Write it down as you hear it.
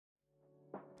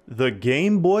The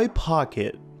Gameboy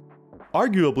Pocket.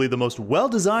 Arguably the most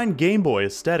well-designed Game Boy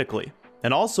aesthetically,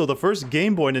 and also the first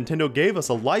Game Boy Nintendo gave us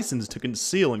a license to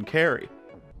conceal and carry.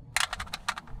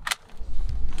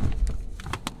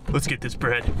 Let's get this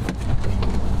bread.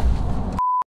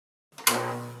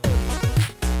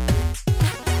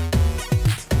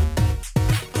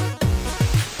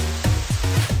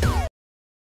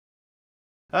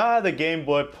 The Game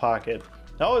Boy Pocket.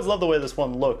 I always loved the way this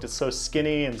one looked. It's so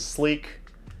skinny and sleek.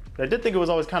 But I did think it was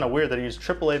always kind of weird that it used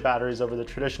AAA batteries over the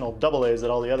traditional AA's that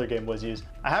all the other Game Boys use.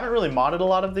 I haven't really modded a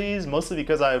lot of these, mostly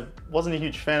because I wasn't a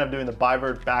huge fan of doing the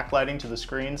bivert backlighting to the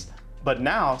screens. But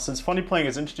now, since Funny Playing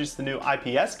has introduced the new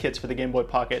IPS kits for the Game Boy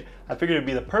Pocket, I figured it'd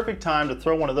be the perfect time to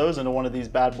throw one of those into one of these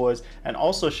bad boys and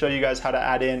also show you guys how to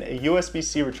add in a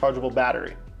USB-C rechargeable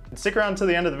battery. And stick around to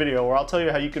the end of the video where I'll tell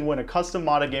you how you can win a custom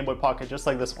modded Game Boy Pocket just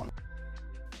like this one.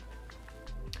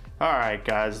 Alright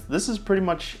guys, this is pretty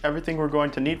much everything we're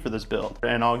going to need for this build,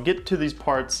 and I'll get to these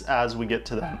parts as we get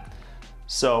to them.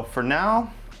 So for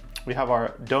now, we have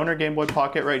our donor Game Boy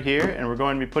Pocket right here, and we're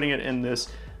going to be putting it in this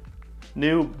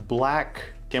new black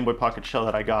Game Boy Pocket shell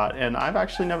that I got, and I've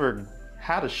actually never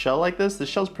had a shell like this. This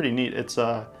shell's pretty neat. It's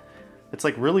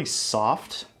like really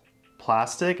soft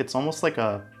plastic. It's almost like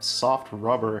a soft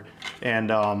rubber,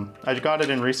 and I got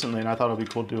it in recently, and I thought it'd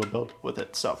be cool to do a build with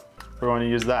it. So we're going to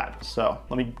use that. So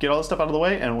let me get all this stuff out of the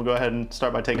way and we'll go ahead and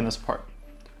start by taking this apart.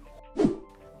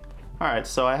 Alright,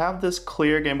 so I have this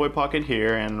clear Game Boy Pocket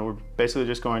here, and we're basically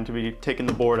just going to be taking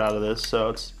the board out of this. So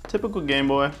it's typical Game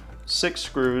Boy, 6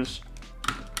 screws.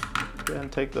 Go ahead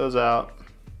and take those out.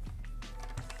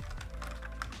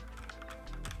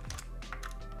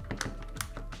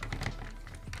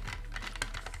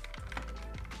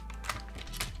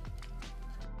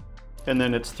 And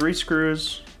then it's 3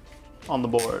 screws on the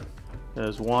board.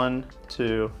 There's 1,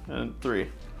 2, and 3.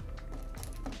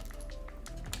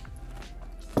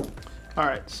 All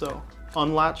right, so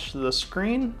unlatch the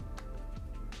screen.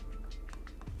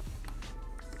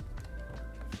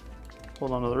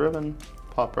 Hold on to the ribbon,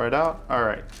 pop right out. All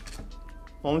right.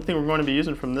 The only thing we're going to be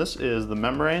using from this is the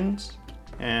membranes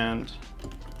and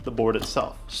the board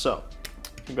itself. So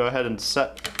go ahead and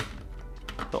set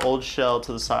the old shell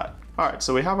to the side. All right,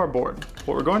 so we have our board.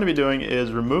 What we're going to be doing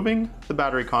is removing the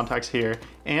battery contacts here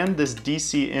and this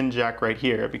DC in jack right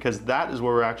here, because that is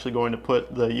where we're actually going to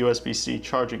put the USB-C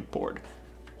charging port.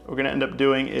 What we're gonna end up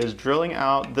doing is drilling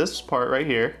out this part right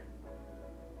here,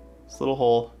 this little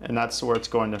hole, and that's where it's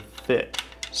going to fit.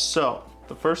 So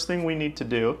the first thing we need to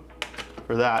do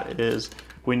for that is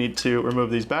we need to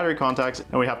remove these battery contacts,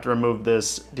 and we have to remove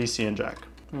this DC in jack.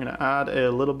 I'm gonna add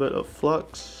a little bit of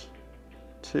flux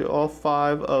to all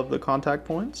 5 of the contact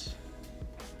points.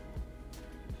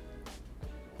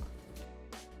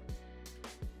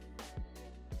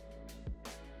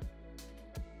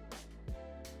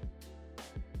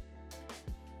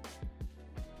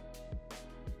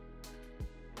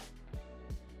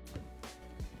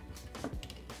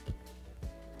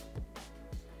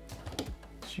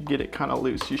 As you get it kind of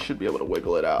loose, you should be able to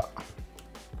wiggle it out.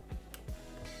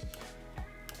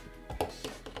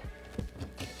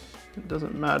 It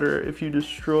doesn't matter if you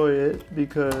destroy it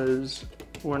because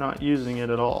we're not using it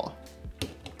at all.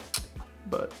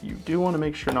 But you do want to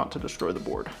make sure not to destroy the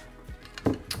board.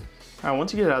 All right,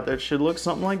 once you get it out there, it should look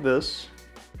something like this.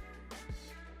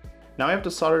 Now we have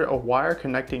to solder a wire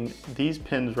connecting these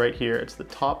pins right here. It's the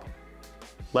top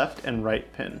left and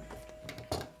right pin.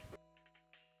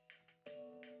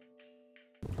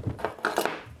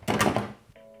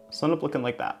 So end up looking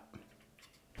like that.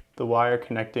 The wire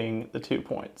connecting the 2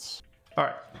 points. All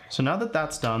right, so now that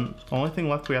that's done, the only thing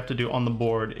left we have to do on the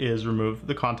board is remove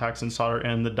the contacts and solder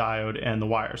in the diode and the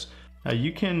wires. Now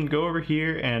you can go over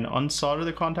here and unsolder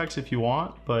the contacts if you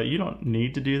want, but you don't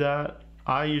need to do that.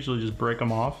 I usually just break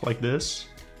them off like this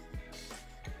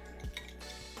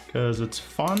because it's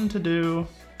fun to do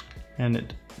and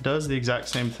it does the exact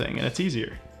same thing and it's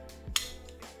easier.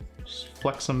 Just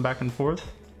flex them back and forth.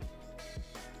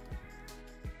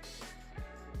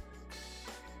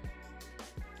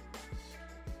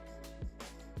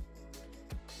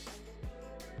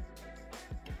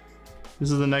 This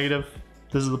is the negative,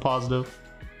 this is the positive.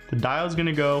 The diode's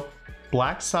gonna go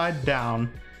black side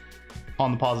down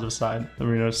on the positive side. Then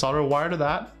we're gonna solder a wire to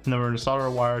that, and then we're gonna solder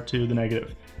a wire to the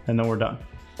negative, and then we're done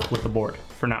with the board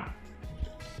for now.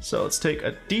 So let's take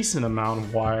a decent amount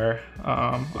of wire.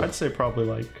 I'd say probably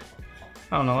like,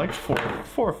 I don't know, like 4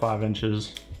 or 5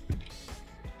 inches.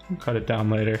 We'll cut it down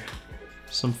later.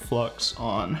 Some flux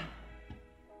on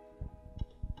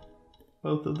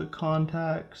both of the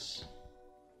contacts.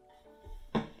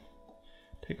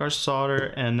 Take our solder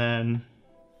and then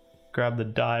grab the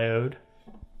diode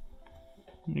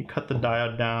You cut the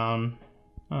diode down,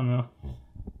 I don't know,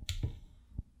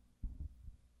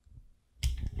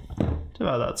 to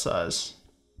about that size.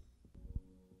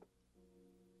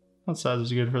 That size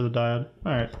is good for the diode.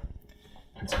 Alright,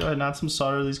 let's go ahead and add some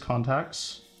solder to these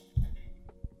contacts.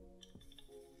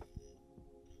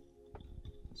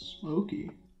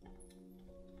 Smoky.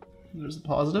 There's the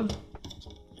positive.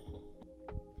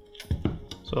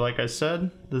 So like I said,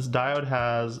 this diode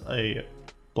has a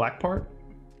black part.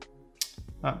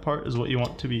 That part is what you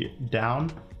want to be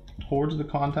down towards the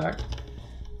contact.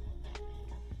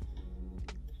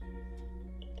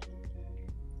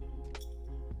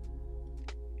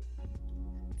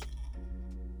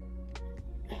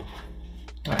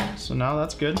 Alright, so now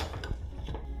that's good.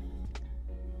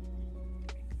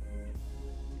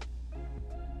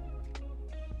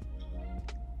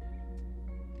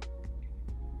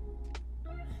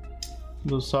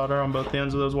 We'll solder on both the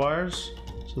ends of those wires.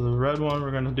 So the red one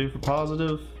we're going to do for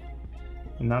positive,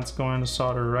 and that's going to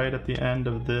solder right at the end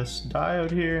of this diode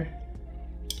here.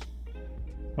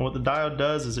 And what the diode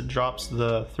does is it drops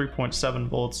the 3.7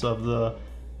 volts of the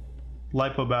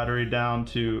Lipo battery down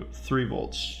to 3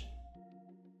 volts.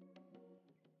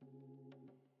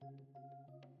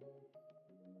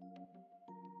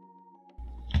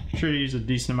 I'm sure you use a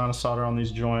decent amount of solder on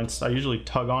these joints. I usually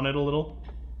tug on it a little,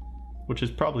 which is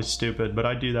probably stupid, but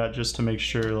I do that just to make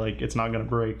sure like it's not gonna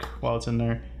break while it's in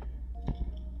there.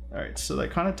 All right, so they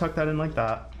kind of tuck that in like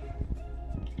that.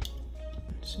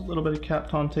 Just a little bit of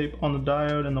Kapton tape on the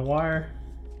diode and the wire.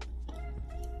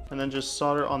 And then just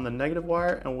solder on the negative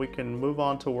wire, and we can move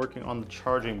on to working on the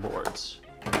charging boards.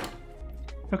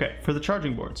 Okay, for the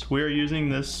charging boards, we are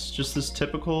using just this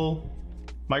typical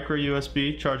micro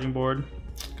USB charging board,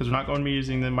 because we're not going to be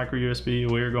using the micro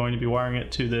USB. We are going to be wiring it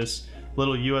to this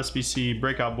little USBc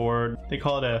breakout board. They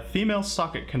call it a female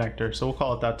socket connector, so we'll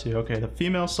call it that too. Okay, the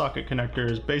female socket connector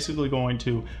is basically going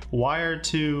to wire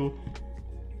to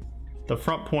the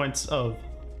front points of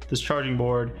this charging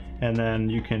board, and then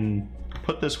you can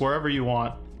put this wherever you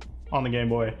want on the Game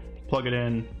Boy, plug it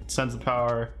in, sends the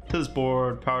power to this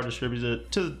board, power distributes it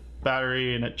to the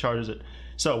battery, and it charges it.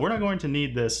 So we're not going to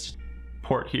need this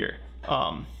port here.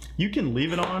 You can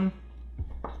leave it on,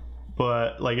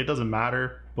 but like it doesn't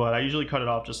matter. But I usually cut it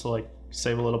off just to like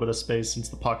save a little bit of space since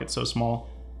the pocket's so small.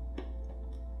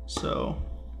 So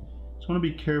just want to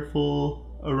be careful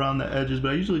around the edges,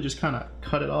 but I usually just kind of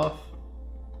cut it off,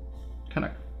 kind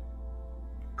of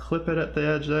clip it at the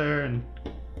edge there and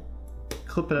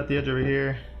clip it at the edge over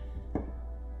here.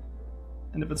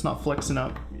 And if it's not flexing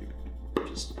up, you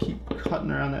just keep cutting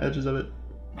around the edges of it.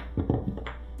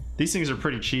 These things are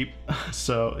pretty cheap,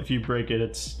 so if you break it,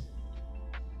 it's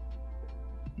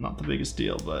not the biggest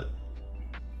deal, but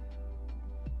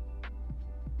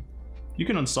you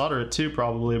can unsolder it too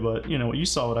probably, but you know, you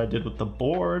saw what I did with the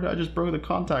board. I just broke the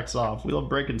contacts off. We love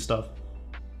breaking stuff.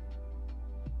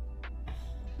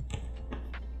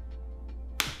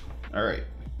 All right,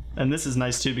 and this is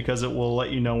nice too because it will let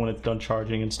you know when it's done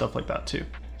charging and stuff like that too.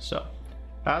 So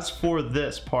as for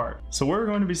this part, so where we're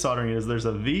going to be soldering is there's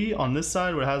a V on this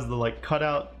side where it has the like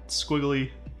cutout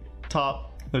squiggly top.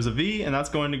 There's a V, and that's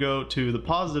going to go to the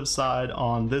positive side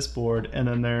on this board, and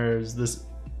then there's this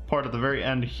part at the very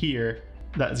end here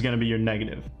that is going to be your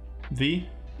negative. V,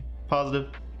 positive,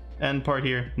 end part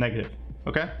here, negative,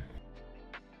 okay?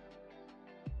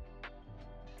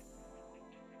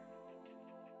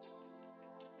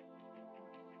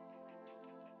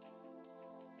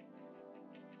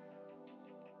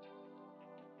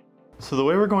 So the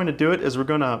way we're going to do it is we're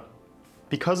going to,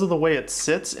 because of the way it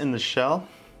sits in the shell,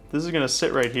 this is going to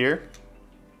sit right here,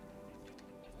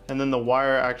 and then the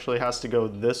wire actually has to go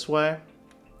this way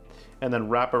and then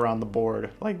wrap around the board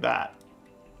like that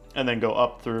and then go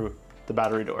up through the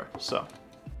battery door. So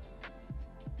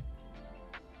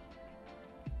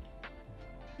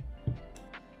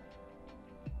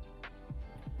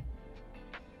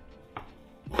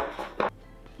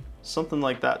something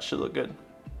like that should look good.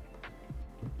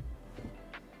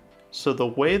 So the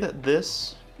way that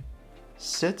this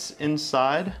sits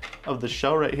inside of the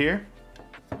shell right here,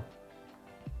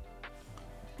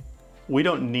 we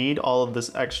don't need all of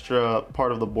this extra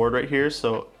part of the board right here,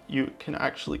 so you can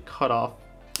actually cut off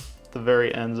the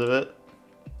very ends of it.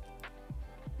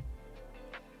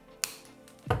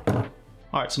 All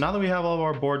right, so now that we have all of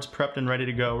our boards prepped and ready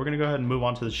to go, we're gonna go ahead and move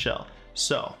on to the shell.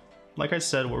 So, like I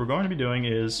said, what we're going to be doing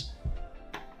is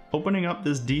opening up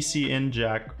this DC in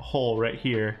jack hole right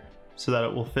here so that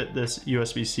it will fit this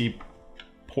USB-C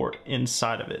port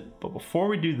inside of it. But before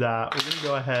we do that, we're gonna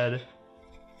go ahead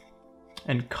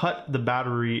and cut the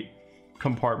battery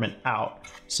compartment out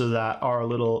so that our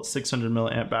little 600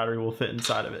 milliamp battery will fit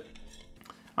inside of it.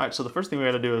 All right, so the first thing we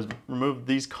gotta do is remove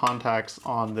these contacts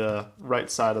on the right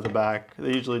side of the back.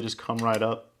 They usually just come right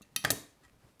up.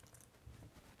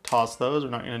 Toss those,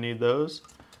 we're not gonna need those.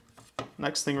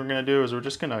 Next thing we're gonna do is we're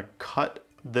just gonna cut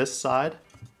this side.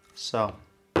 So,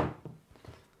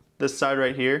 this side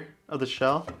right here of the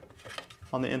shell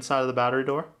on the inside of the battery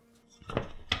door.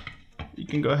 You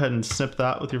can go ahead and snip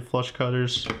that with your flush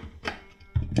cutters.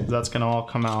 That's gonna all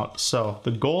come out. So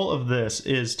the goal of this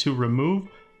is to remove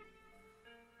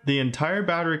the entire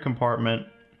battery compartment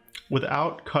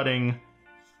without cutting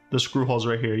the screw holes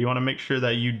right here. You wanna make sure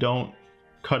that you don't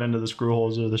cut into the screw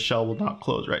holes or the shell will not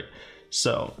close right.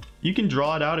 So you can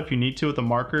draw it out if you need to with a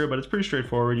marker, but it's pretty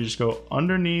straightforward. You just go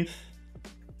underneath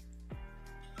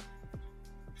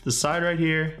the side right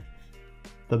here,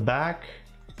 the back,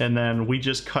 and then we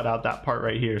just cut out that part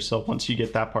right here. So once you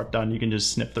get that part done, you can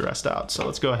just snip the rest out. So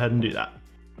let's go ahead and do that.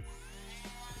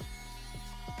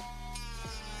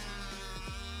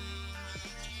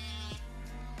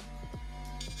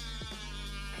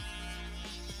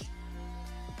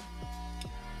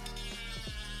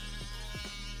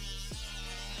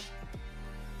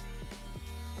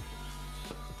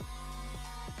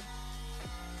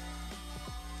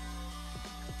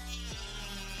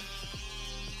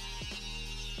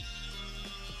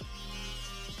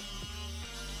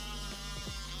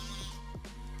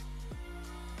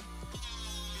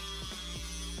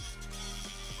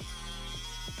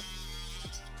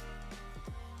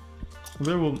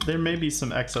 There may be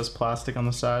some excess plastic on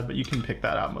the side, but you can pick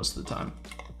that out most of the time.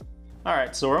 All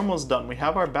right, so we're almost done. We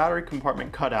have our battery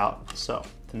compartment cut out. So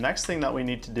the next thing that we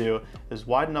need to do is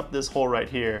widen up this hole right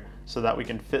here so that we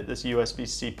can fit this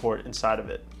USB-C port inside of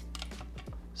it.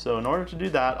 So in order to do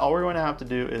that, all we're going to have to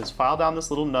do is file down this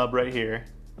little nub right here,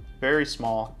 very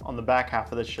small, on the back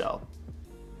half of the shell.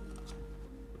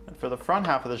 And for the front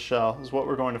half of the shell is what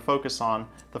we're going to focus on.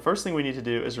 The first thing we need to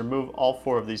do is remove all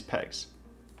 4 of these pegs.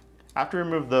 After we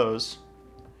remove those,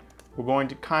 we're going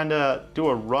to kind of do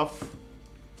a rough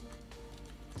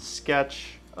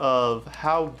sketch of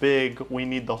how big we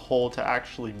need the hole to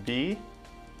actually be.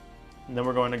 And then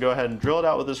we're going to go ahead and drill it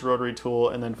out with this rotary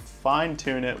tool and then fine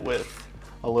tune it with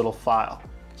a little file.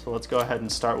 So let's go ahead and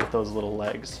start with those little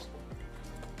legs.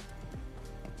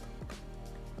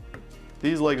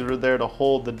 These legs are there to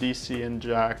hold the DC in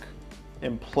jack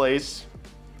in place.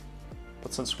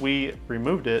 But since we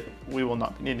removed it, we will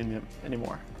not be needing them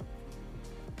anymore.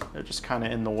 They're just kind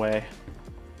of in the way.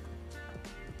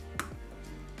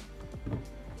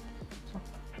 So,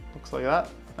 looks like that,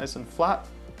 nice and flat.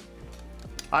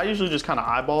 I usually just kind of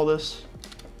eyeball this,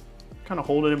 kind of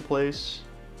hold it in place,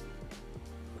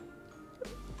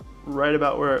 right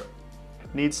about where it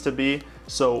needs to be.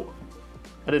 So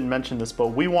I didn't mention this, but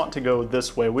we want to go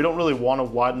this way. We don't really want to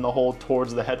widen the hole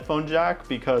towards the headphone jack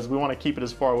because we want to keep it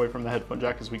as far away from the headphone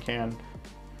jack as we can,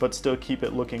 but still keep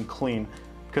it looking clean.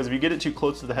 Because if you get it too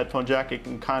close to the headphone jack, it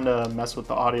can kind of mess with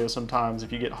the audio sometimes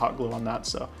if you get hot glue on that.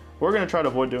 So we're going to try to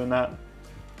avoid doing that.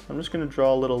 I'm just going to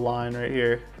draw a little line right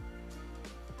here.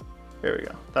 There we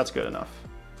go. That's good enough.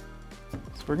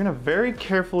 So we're going to very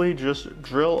carefully just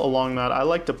drill along that. I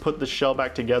like to put the shell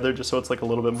back together just so it's like a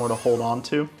little bit more to hold on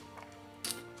to.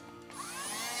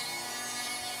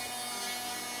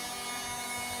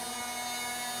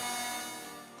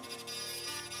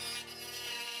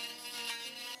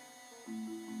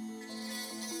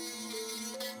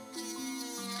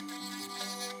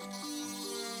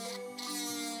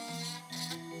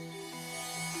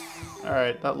 All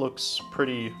right, that looks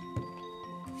pretty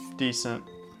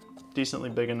decently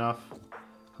big enough.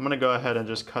 I'm gonna go ahead and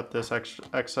just cut this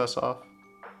excess off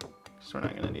because we're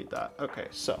not gonna need that. Okay,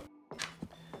 so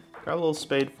grab a little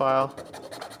spade file,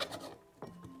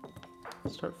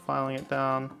 start filing it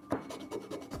down.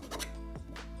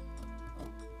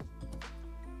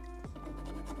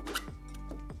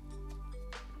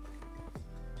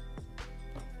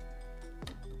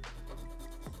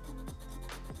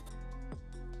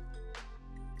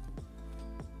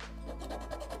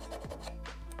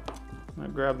 I'm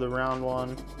gonna grab the round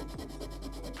one.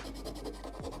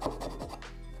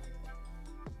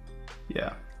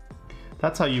 Yeah,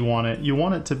 that's how you want it. You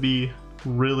want it to be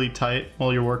really tight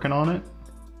while you're working on it.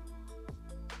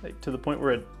 Like to the point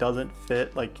where it doesn't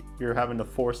fit, like you're having to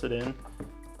force it in,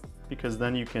 because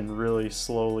then you can really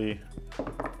slowly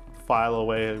file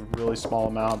away really small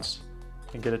amounts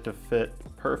and get it to fit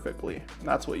perfectly. And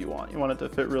that's what you want. You want it to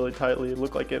fit really tightly,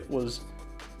 look like it was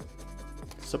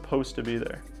supposed to be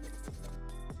there.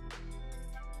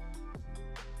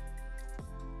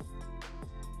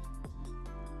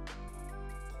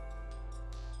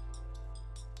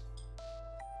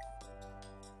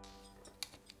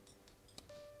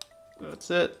 That's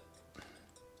it.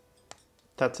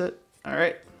 That's it. All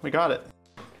right, we got it.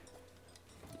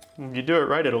 If you do it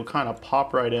right, it'll kind of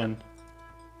pop right in.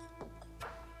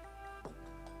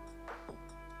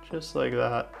 Just like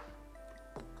that.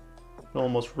 It'll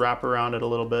almost wrap around it a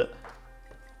little bit.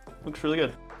 Looks really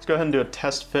good. Let's go ahead and do a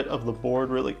test fit of the board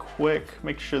really quick.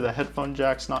 Make sure the headphone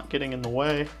jack's not getting in the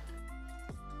way.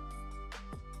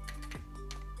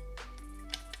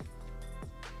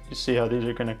 You see how these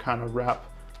are gonna kind of wrap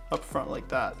up front like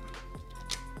that.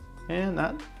 And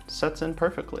that sets in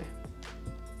perfectly.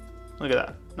 Look at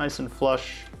that, nice and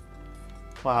flush.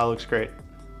 Wow, looks great.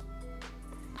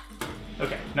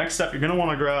 Okay, next step, you're gonna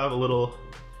wanna grab a little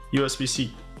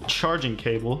USBc charging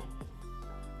cable,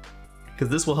 because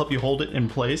this will help you hold it in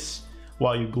place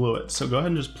while you glue it. So go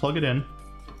ahead and just plug it in,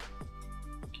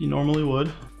 like you normally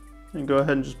would, and go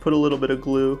ahead and just put a little bit of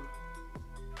glue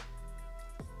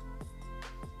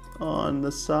on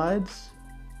the sides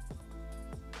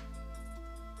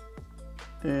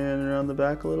and around the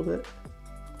back a little bit.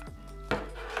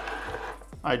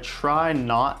 I try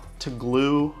not to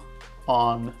glue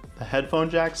on the headphone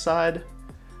jack side,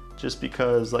 just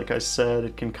because, like I said,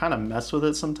 it can kind of mess with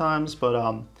it sometimes.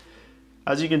 But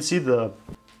as you can see,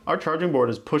 our charging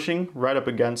board is pushing right up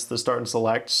against the start and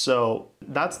select. So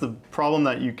that's the problem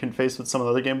that you can face with some of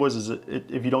the other Game Boys, is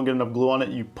if you don't get enough glue on it,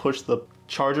 you push the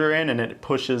charger in and it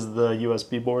pushes the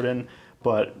USB board in.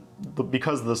 But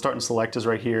because the start and select is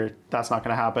right here, that's not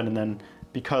gonna happen. And then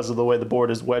because of the way the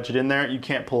board is wedged in there, you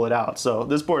can't pull it out. So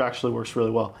this board actually works really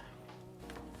well.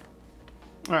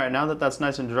 All right, now that that's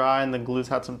nice and dry and the glue's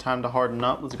had some time to harden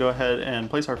up, let's go ahead and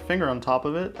place our finger on top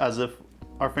of it as if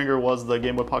our finger was the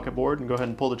Gameboy Pocket board, and go ahead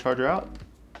and pull the charger out.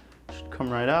 Should come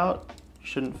right out.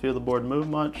 Shouldn't feel the board move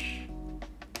much.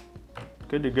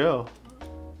 Good to go.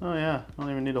 Oh yeah, I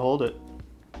don't even need to hold it.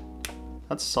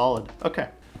 That's solid. Okay,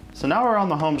 so now we're on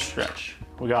the home stretch.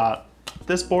 We got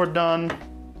this board done.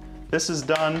 This is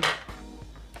done.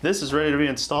 This is ready to be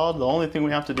installed. The only thing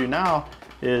we have to do now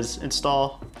is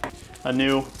install a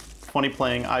new 20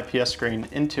 playing IPS screen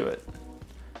into it.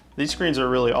 These screens are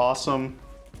really awesome.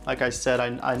 Like I said,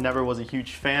 I never was a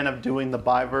huge fan of doing the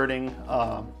biverting.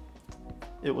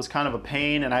 It was kind of a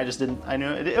pain, and I just didn't, I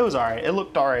knew it was all right. It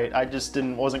looked all right. I just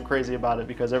wasn't crazy about it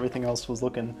because everything else was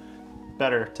looking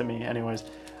better to me anyways.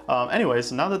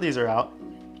 Anyways, now that these are out,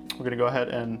 we're gonna go ahead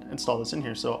and install this in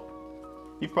here. So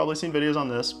you've probably seen videos on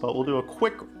this, but we'll do a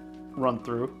quick run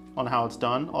through on how it's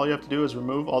done. All you have to do is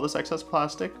remove all this excess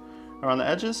plastic around the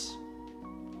edges,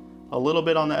 a little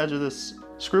bit on the edge of this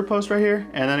screw post right here,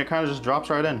 and then it kind of just drops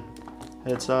right in.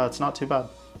 It's not too bad.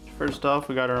 First off,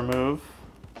 we got to remove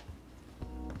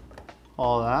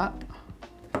all that.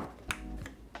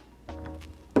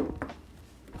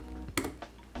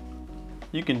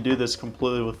 You can do this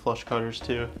completely with flush cutters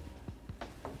too.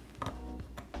 A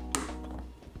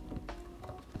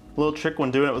little trick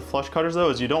when doing it with flush cutters though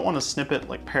is you don't want to snip it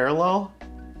like parallel.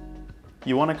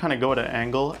 You want to kind of go at an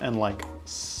angle and like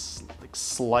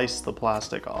slice the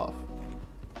plastic off.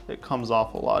 It comes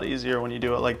off a lot easier when you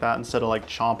do it like that instead of like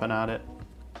chomping at it.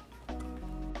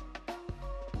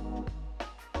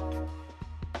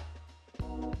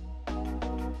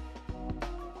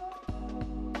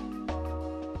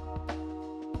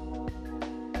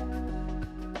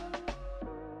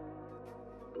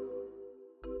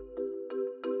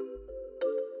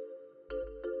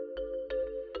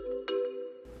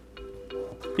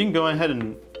 You can go ahead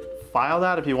and file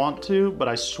that if you want to, but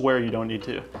I swear you don't need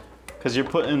to, because you're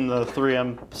putting the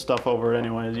 3M stuff over it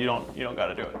anyways. You don't got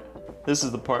to do it. This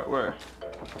is the part where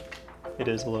it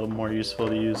is a little more useful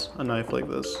to use a knife like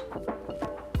this.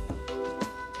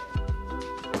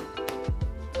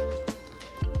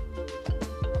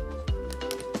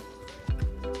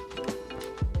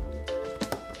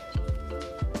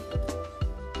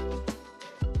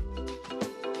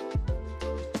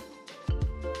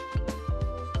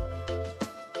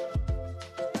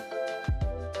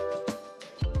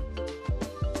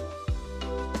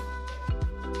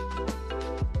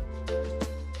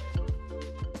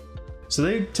 So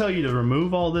they tell you to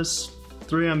remove all this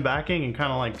 3M backing and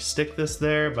kind of like stick this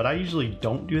there, but I usually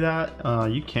don't do that.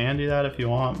 You can do that if you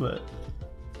want, but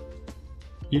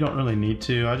you don't really need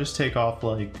to. I just take off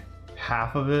like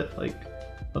half of it. Like,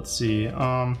 let's see,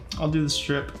 I'll do the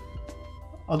strip.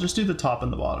 I'll just do the top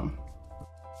and the bottom.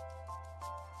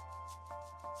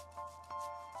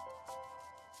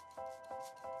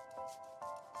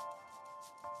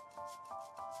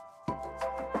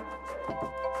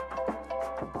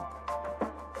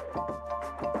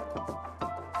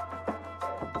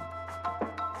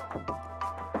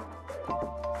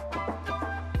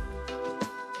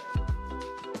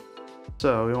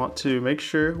 So we want to make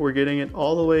sure we're getting it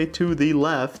all the way to the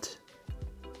left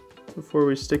before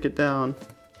we stick it down.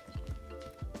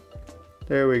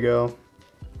 There we go.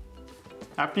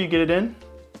 After you get it in,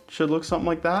 it should look something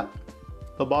like that.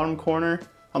 The bottom corner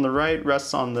on the right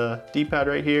rests on the D-pad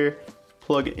right here.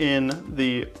 Plug in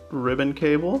the ribbon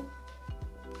cable.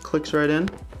 Clicks right in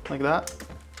like that.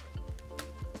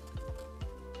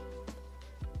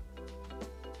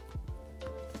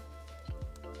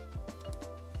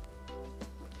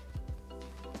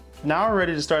 Now we're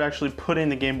ready to start actually putting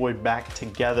the Game Boy back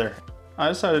together. I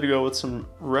decided to go with some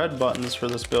red buttons for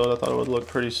this build. I thought it would look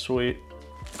pretty sweet.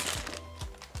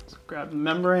 So grab the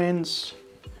membranes,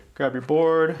 grab your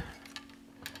board,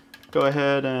 go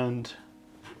ahead and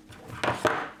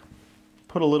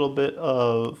put a little bit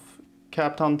of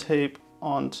Kapton tape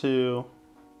onto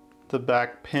the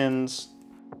back pins.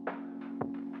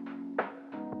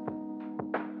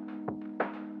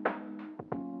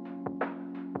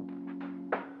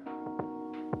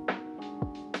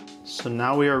 So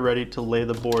now we are ready to lay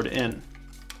the board in.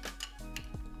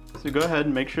 So go ahead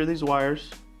and make sure these wires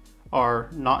are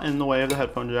not in the way of the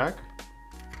headphone jack.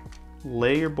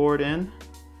 Lay your board in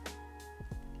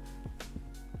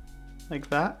like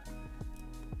that.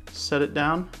 Set it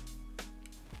down.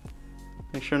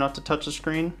 Make sure not to touch the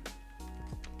screen.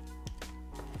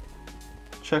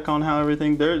 Check on how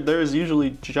everything, there is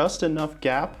usually just enough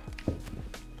gap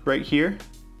right here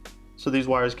so these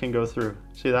wires can go through.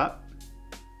 See that?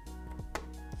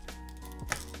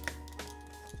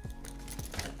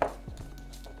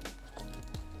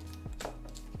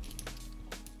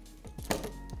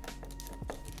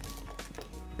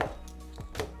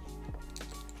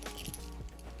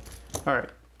 All right,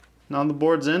 now the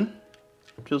board's in,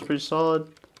 feels pretty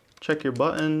solid. Check your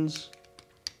buttons,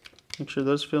 make sure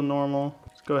those feel normal.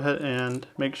 Let's go ahead and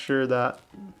make sure that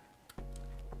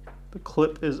the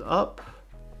clip is up.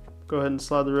 Go ahead and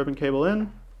slide the ribbon cable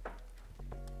in.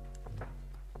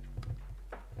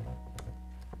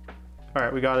 All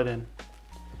right, we got it in.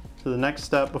 So the next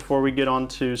step before we get on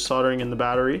to soldering in the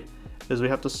battery is we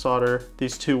have to solder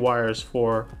these two wires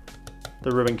for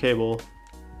the ribbon cable.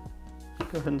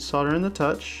 Go ahead and solder in the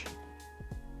touch.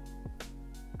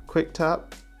 Quick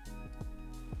tap.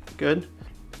 Good.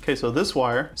 Okay, so this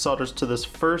wire solders to this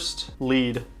first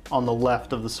lead on the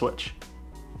left of the switch.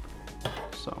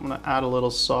 So I'm gonna add a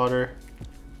little solder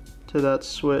to that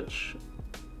switch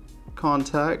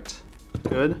contact.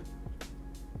 Good.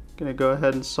 Gonna go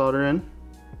ahead and solder in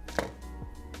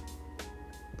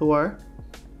the wire.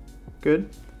 Good.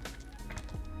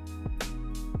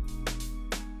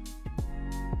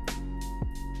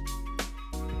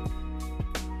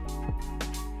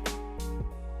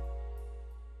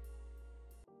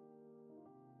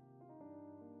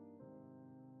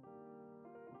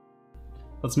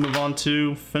 Let's move on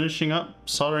to finishing up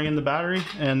soldering in the battery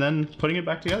and then putting it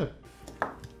back together.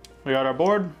 We got our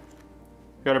board,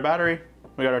 we got our battery,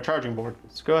 we got our charging board.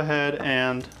 Let's go ahead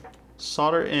and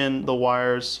solder in the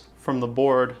wires from the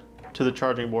board to the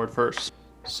charging board first.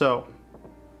 So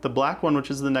the black one, which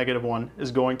is the negative one,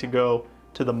 is going to go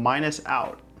to the minus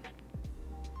out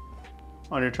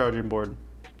on your charging board.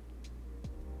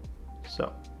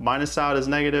 So minus out is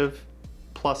negative,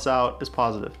 plus out is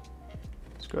positive.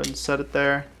 Go ahead and set it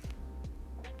there.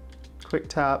 Quick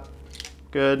tap.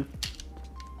 Good.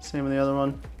 Same with the other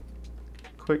one.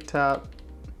 Quick tap.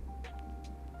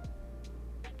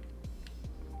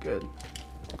 Good.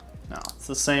 Now it's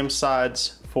the same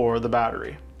sides for the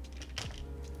battery.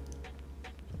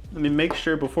 Let me make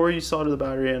sure before you solder the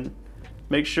battery in,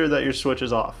 make sure that your switch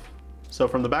is off. So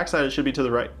from the back side, it should be to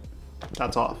the right.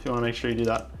 That's off. You want to make sure you do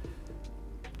that.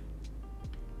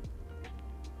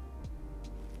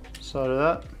 Solder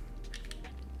that.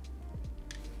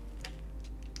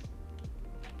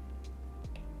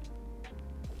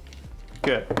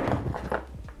 Good.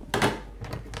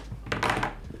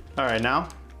 All right, now,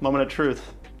 moment of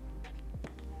truth.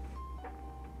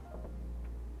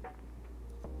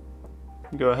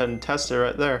 Go ahead and test it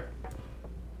right there.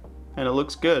 And it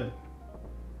looks good.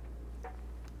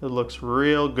 It looks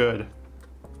real good.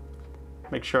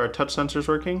 Make sure our touch sensor's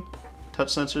working. Touch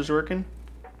sensor's working.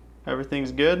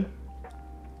 Everything's good.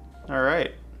 All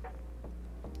right.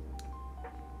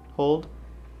 Hold.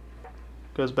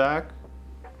 Goes back.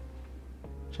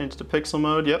 Change to pixel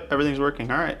mode. Yep, everything's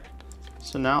working. All right.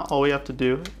 So now all we have to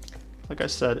do, like I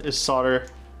said, is solder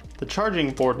the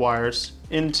charging board wires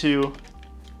into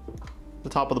the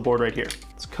top of the board right here.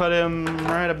 Let's cut him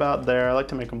right about there. I like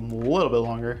to make them a little bit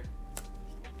longer.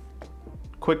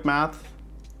 Quick math.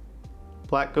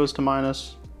 Black goes to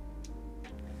minus.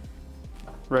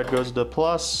 Red goes to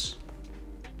plus.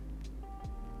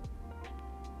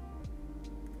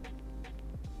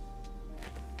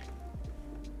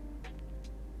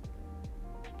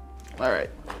 All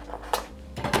right.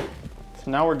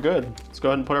 So now we're good. Let's go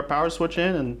ahead and put our power switch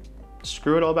in and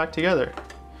screw it all back together.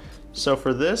 So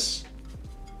for this,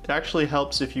 it actually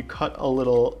helps if you cut a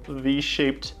little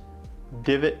V-shaped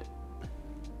divot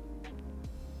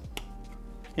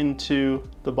into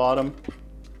the bottom.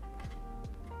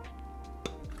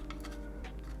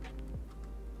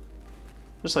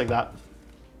 Just like that.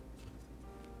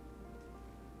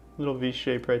 Little V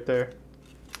shape right there.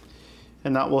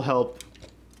 And that will help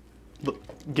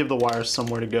give the wires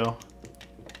somewhere to go.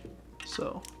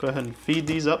 So go ahead and feed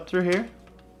these up through here.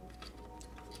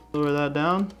 Lower that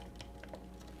down.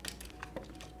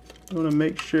 You want to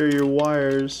make sure your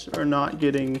wires are not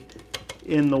getting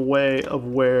in the way of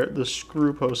where the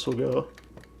screw post will go.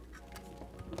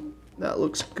 That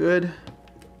looks good.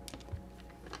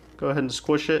 Go ahead and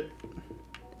squish it.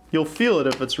 You'll feel it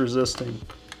if it's resisting.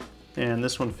 And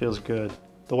this one feels good.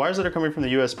 The wires that are coming from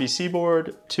the USBc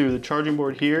board to the charging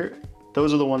board here,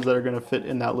 those are the ones that are going to fit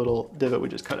in that little divot we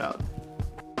just cut out.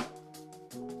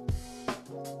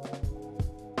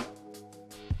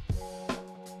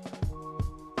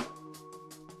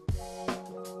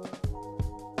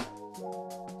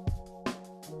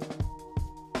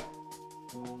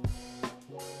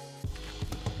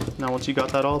 Now once you got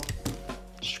that all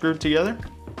screwed together,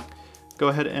 go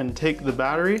ahead and take the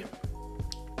battery,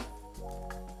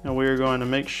 and we're going to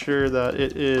make sure that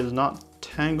it is not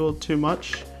tangled too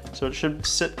much. So it should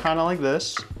sit kind of like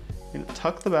this. You're gonna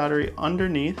tuck the battery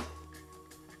underneath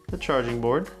the charging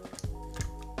board.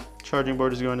 Charging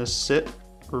board is going to sit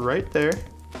right there.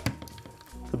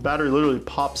 The battery literally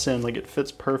pops in, like it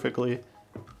fits perfectly.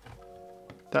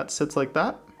 That sits like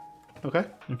that, okay?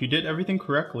 If you did everything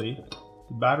correctly,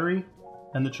 the battery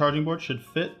and the charging board should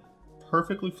fit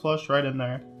perfectly flush right in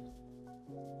there.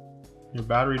 Your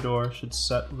battery door should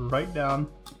set right down,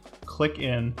 click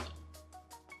in,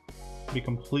 be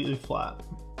completely flat,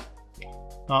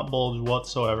 not bulge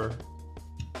whatsoever.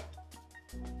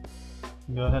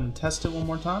 Go ahead and test it one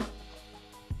more time.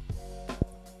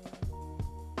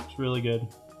 It's really good.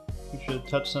 Make sure the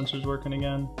touch sensor's working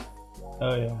again.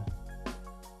 Oh yeah.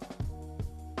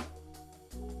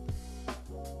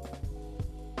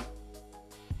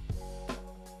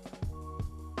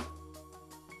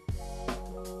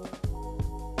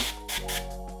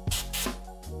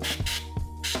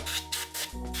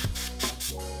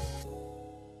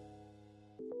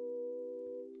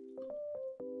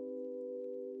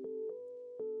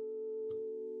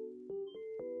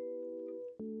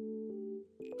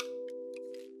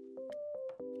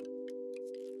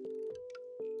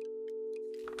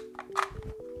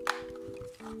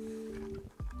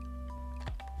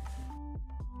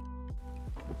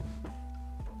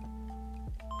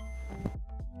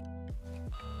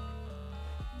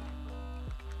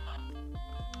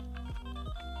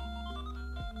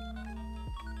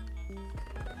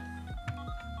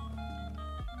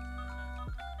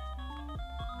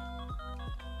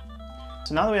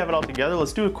 So now that we have it all together,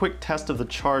 let's do a quick test of the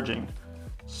charging.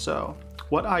 So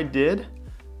what I did,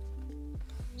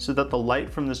 so that the light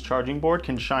from this charging board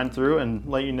can shine through and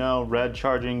let you know red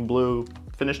charging, blue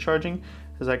finish charging,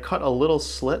 is I cut a little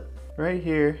slit right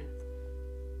here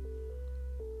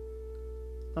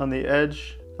on the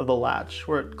edge of the latch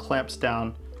where it clamps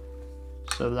down.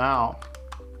 So now,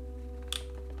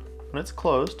 when it's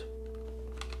closed,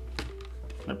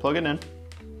 I plug it in.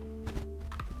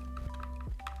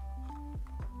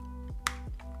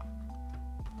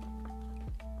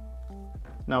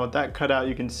 Now with that cut out,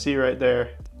 you can see right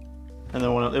there, and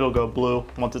then it'll go blue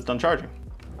once it's done charging.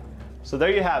 So there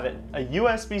you have it, a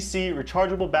USBc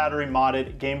rechargeable battery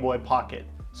modded Gameboy Pocket.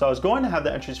 So I was going to have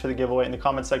the entries for the giveaway in the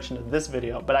comment section of this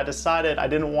video, but I decided I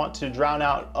didn't want to drown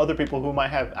out other people who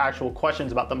might have actual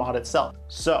questions about the mod itself.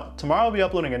 So tomorrow I'll be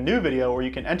uploading a new video where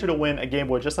you can enter to win a Game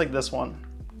Boy just like this one,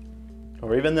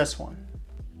 or even this one,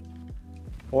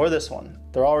 or this one.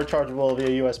 They're all rechargeable via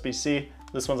USB-C.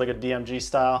 This one's like a DMG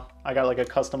style. I got like a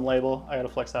custom label. I gotta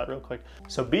flex that real quick.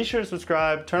 So be sure to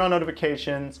subscribe, turn on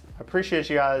notifications. I appreciate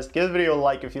you guys. Give the video a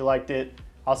like if you liked it.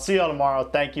 I'll see y'all tomorrow.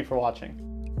 Thank you for watching.